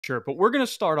Sure, but we're going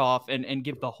to start off and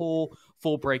give the whole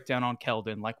full breakdown on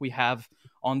Keldon like we have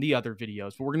on the other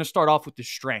videos. But we're going to start off with the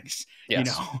strengths,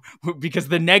 Yes. because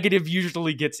the negative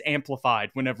usually gets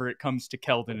amplified whenever it comes to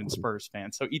Keldon and Spurs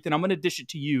fans. So, Ethan, I'm going to dish it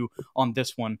to you on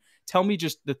this one. Tell me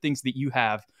just the things that you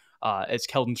have as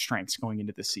Keldon's strengths going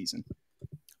into this season.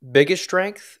 Biggest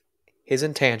strength, his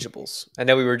intangibles. I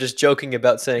know we were just joking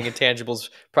about saying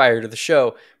intangibles prior to the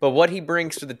show, but what he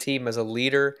brings to the team as a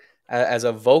leader, as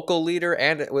a vocal leader,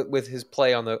 and with his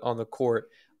play on the court,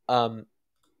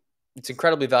 it's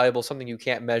incredibly valuable. Something you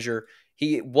can't measure.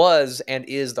 He was and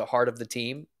is the heart of the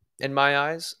team in my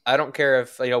eyes. I don't care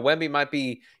if Wemby might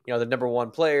be the number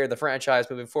one player, the franchise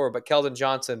moving forward, but Keldon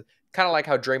Johnson, kind of like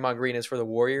how Draymond Green is for the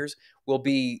Warriors, will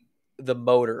be the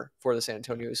motor for the San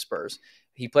Antonio Spurs.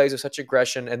 He plays with such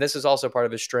aggression, and this is also part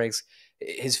of his strengths.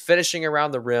 His finishing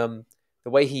around the rim, the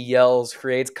way he yells,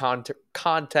 creates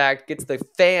contact, gets the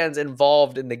fans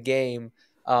involved in the game.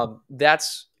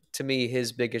 That's, to me,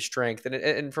 his biggest strength.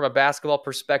 And from a basketball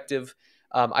perspective,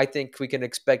 I think we can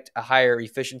expect a higher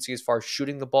efficiency as far as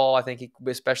shooting the ball. I think,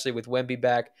 especially with Wemby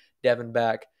back, Devin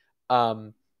back,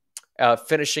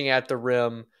 finishing at the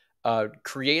rim,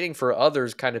 creating for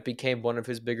others kind of became one of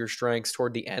his bigger strengths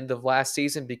toward the end of last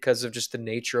season because of just the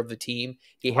nature of the team.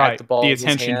 He had the ball the in his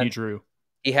attention hand. he drew.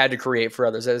 He had to create for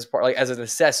others as part, as a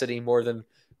necessity more than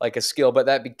like a skill, but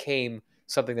that became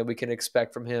something that we can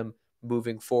expect from him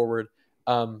moving forward.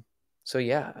 So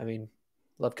yeah, I mean,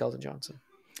 love Keldon Johnson.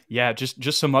 Yeah,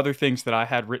 just some other things that I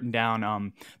had written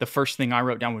down. The first thing I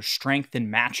wrote down was strength in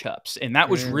matchups, and that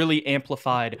was really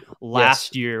amplified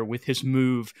last year with his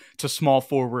move to small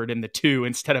forward in the 2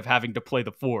 instead of having to play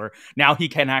the 4. Now he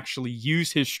can actually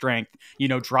use his strength,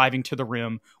 driving to the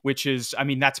rim, which is, I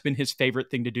mean, that's been his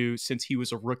favorite thing to do since he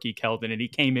was a rookie, Keldon, and he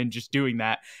came in just doing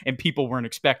that, and people weren't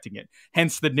expecting it.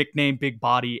 Hence the nickname, big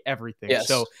body, everything. Yes.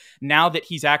 So now that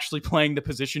he's actually playing the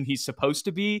position he's supposed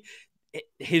to be,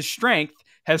 his strength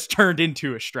has turned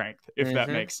into a strength, if that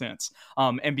makes sense.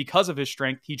 And because of his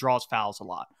strength, he draws fouls a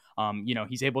lot.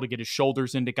 He's able to get his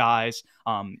shoulders into guys.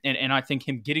 And I think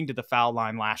him getting to the foul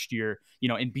line last year,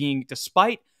 and being,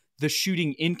 despite the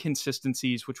shooting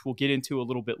inconsistencies, which we'll get into a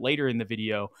little bit later in the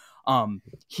video,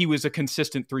 he was a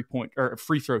consistent 3-point or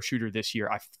free throw shooter this year.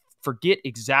 I forget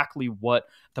exactly what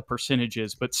the percentage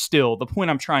is, but still, the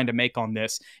point I'm trying to make on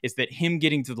this is that him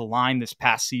getting to the line this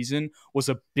past season was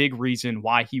a big reason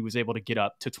why he was able to get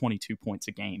up to 22 points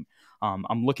a game.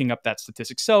 I'm looking up that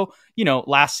statistic. So,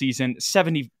 last season,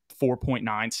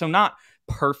 74.9. So not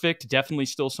perfect, definitely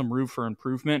still some room for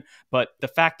improvement, but the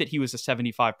fact that he was a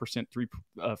 75%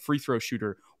 free throw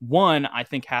shooter, one, I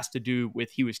think has to do with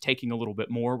he was taking a little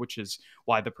bit more, which is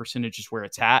why the percentage is where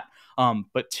it's at.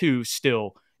 But two,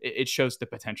 still, it shows the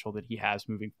potential that he has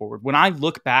moving forward. When I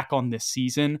look back on this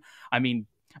season, I mean,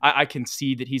 I can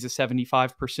see that he's a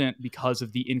 75% because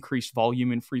of the increased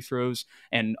volume in free throws,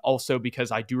 and also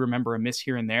because I do remember a miss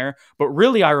here and there. But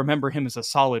really, I remember him as a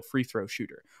solid free throw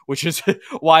shooter, which is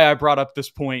why I brought up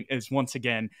this point, is once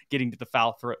again, getting to the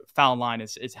foul line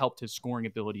has helped his scoring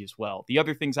ability as well. The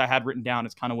other things I had written down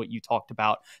is kind of what you talked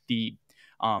about, the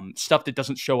stuff that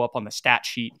doesn't show up on the stat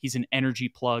sheet. He's an energy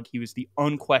plug. He was the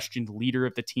unquestioned leader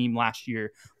of the team last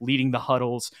year, leading the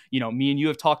huddles. Me and you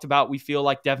have talked about, we feel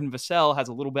like Devin Vassell has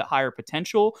a little bit higher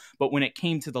potential, but when it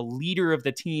came to the leader of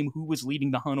the team, who was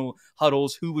leading the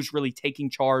huddles, who was really taking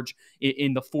charge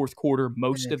in the fourth quarter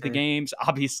most of the games,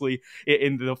 obviously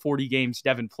in the 40 games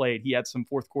Devin played, he had some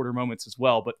fourth quarter moments as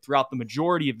well, but throughout the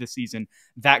majority of the season,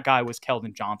 that guy was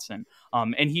Keldon Johnson.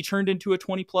 And he turned into a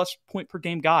 20-plus point per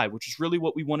game guy, which is really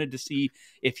what we wanted to see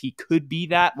if he could be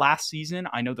that last season.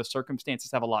 I know the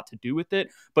circumstances have a lot to do with it,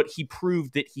 but he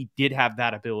proved that he did have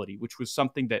that ability, which was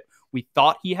something that we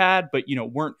thought he had, but,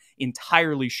 weren't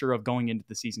entirely sure of going into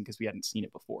the season because we hadn't seen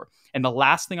it before. And the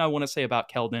last thing I want to say about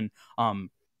Keldon,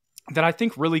 that I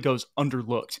think really goes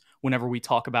underlooked whenever we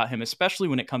talk about him, especially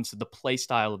when it comes to the play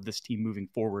style of this team moving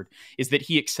forward, is that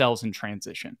he excels in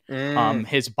transition.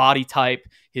 His body type,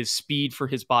 his speed for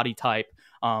his body type,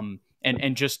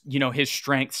 and just, his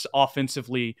strengths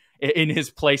offensively in his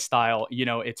play style,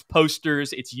 it's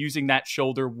posters, it's using that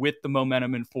shoulder with the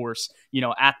momentum and force,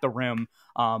 at the rim.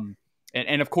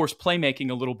 And of course,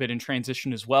 playmaking a little bit in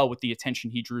transition as well with the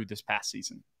attention he drew this past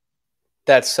season.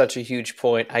 That's such a huge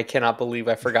point. I cannot believe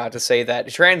I forgot to say that.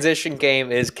 The transition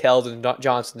game is Keldon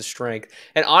Johnson's strength,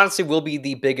 and honestly will be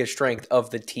the biggest strength of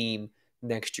the team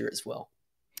next year as well.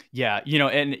 Yeah,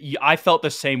 and I felt the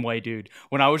same way, dude,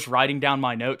 when I was writing down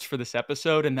my notes for this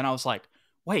episode, and then I was like,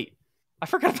 wait, I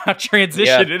forgot about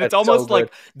transition. Yeah, and it's almost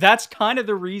like that's kind of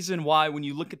the reason why when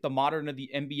you look at the modern of the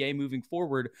NBA moving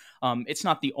forward, it's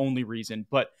not the only reason,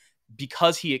 but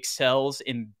because he excels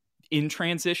in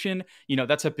transition,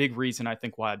 that's a big reason I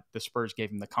think why the Spurs gave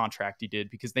him the contract he did,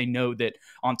 because they know that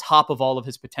on top of all of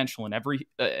his potential and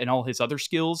and all his other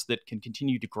skills that can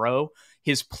continue to grow,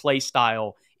 his play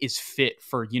style is fit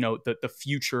for, the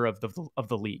future of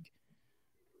the league.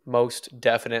 Most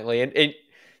definitely. And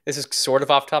this is sort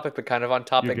of off topic, but kind of on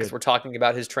topic, because we're talking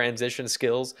about his transition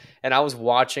skills. And I was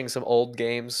watching some old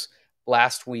games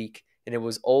last week, and it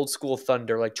was old school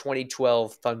Thunder, like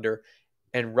 2012 Thunder.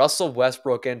 And Russell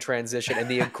Westbrook in transition and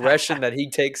the aggression that he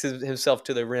takes himself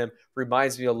to the rim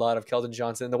reminds me a lot of Keldon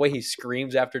Johnson. And the way he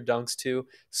screams after dunks, too.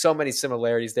 So many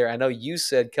similarities there. I know you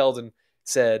said, Keldon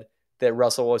said that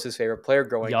Russell was his favorite player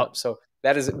growing up. So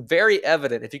that is very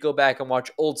evident if you go back and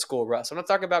watch old school Russ. I'm not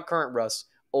talking about current Russ,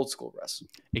 old school Russ.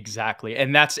 Exactly.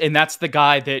 And that's the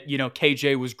guy that,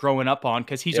 KJ was growing up on,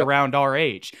 because he's around our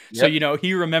age. So,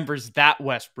 he remembers that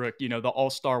Westbrook, the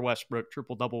all-star Westbrook,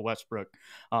 triple-double Westbrook.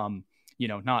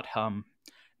 Not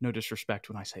no disrespect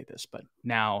when I say this, but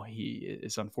now he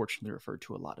is unfortunately referred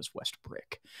to a lot as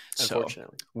Westbrick.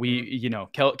 Unfortunately. So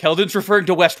Keldon's referring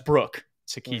to Westbrook.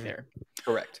 It's a key there.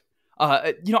 Correct.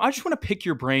 I just want to pick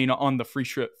your brain on the free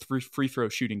throw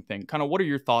shooting thing. Kind of what are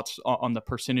your thoughts on the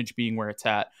percentage being where it's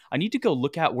at? I need to go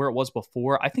look at where it was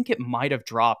before. I think it might have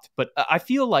dropped, but I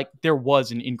feel like there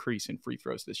was an increase in free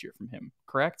throws this year from him,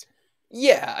 correct?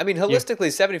 Yeah, I mean, holistically,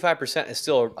 75% is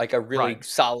still like a really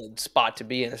solid spot to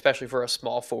be in, especially for a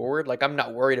small forward. Like, I'm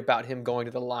not worried about him going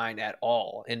to the line at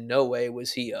all. In no way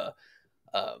was he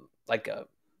I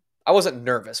wasn't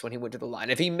nervous when he went to the line.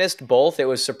 If he missed both, it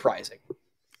was surprising.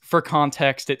 For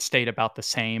context, it stayed about the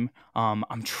same.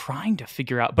 I'm trying to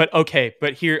figure out, but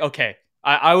here,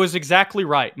 I was exactly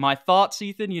right. My thoughts,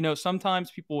 Ethan,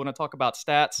 sometimes people want to talk about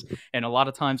stats, and a lot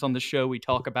of times on the show, we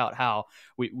talk about how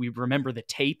we remember the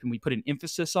tape and we put an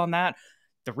emphasis on that.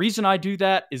 The reason I do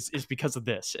that is because of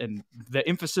this. And the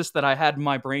emphasis that I had in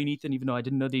my brain, Ethan, even though I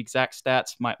didn't know the exact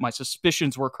stats, my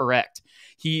suspicions were correct.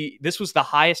 This was the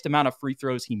highest amount of free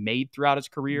throws he made throughout his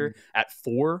career at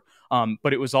 4.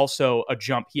 But it was also a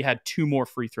jump. He had 2 more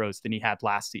free throws than he had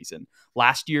last season.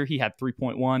 Last year, he had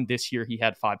 3.1. This year, he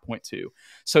had 5.2.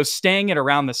 So staying at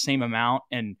around the same amount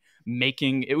and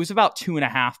it was about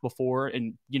 2.5 before,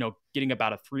 and getting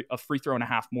about a free throw and a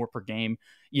half more per game.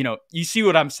 You see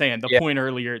what I'm saying? The point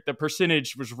earlier, the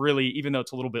percentage was really, even though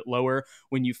it's a little bit lower,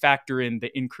 when you factor in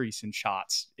the increase in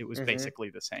shots, it was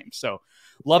basically the same. So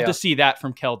love to see that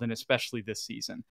from Keldon, especially this season.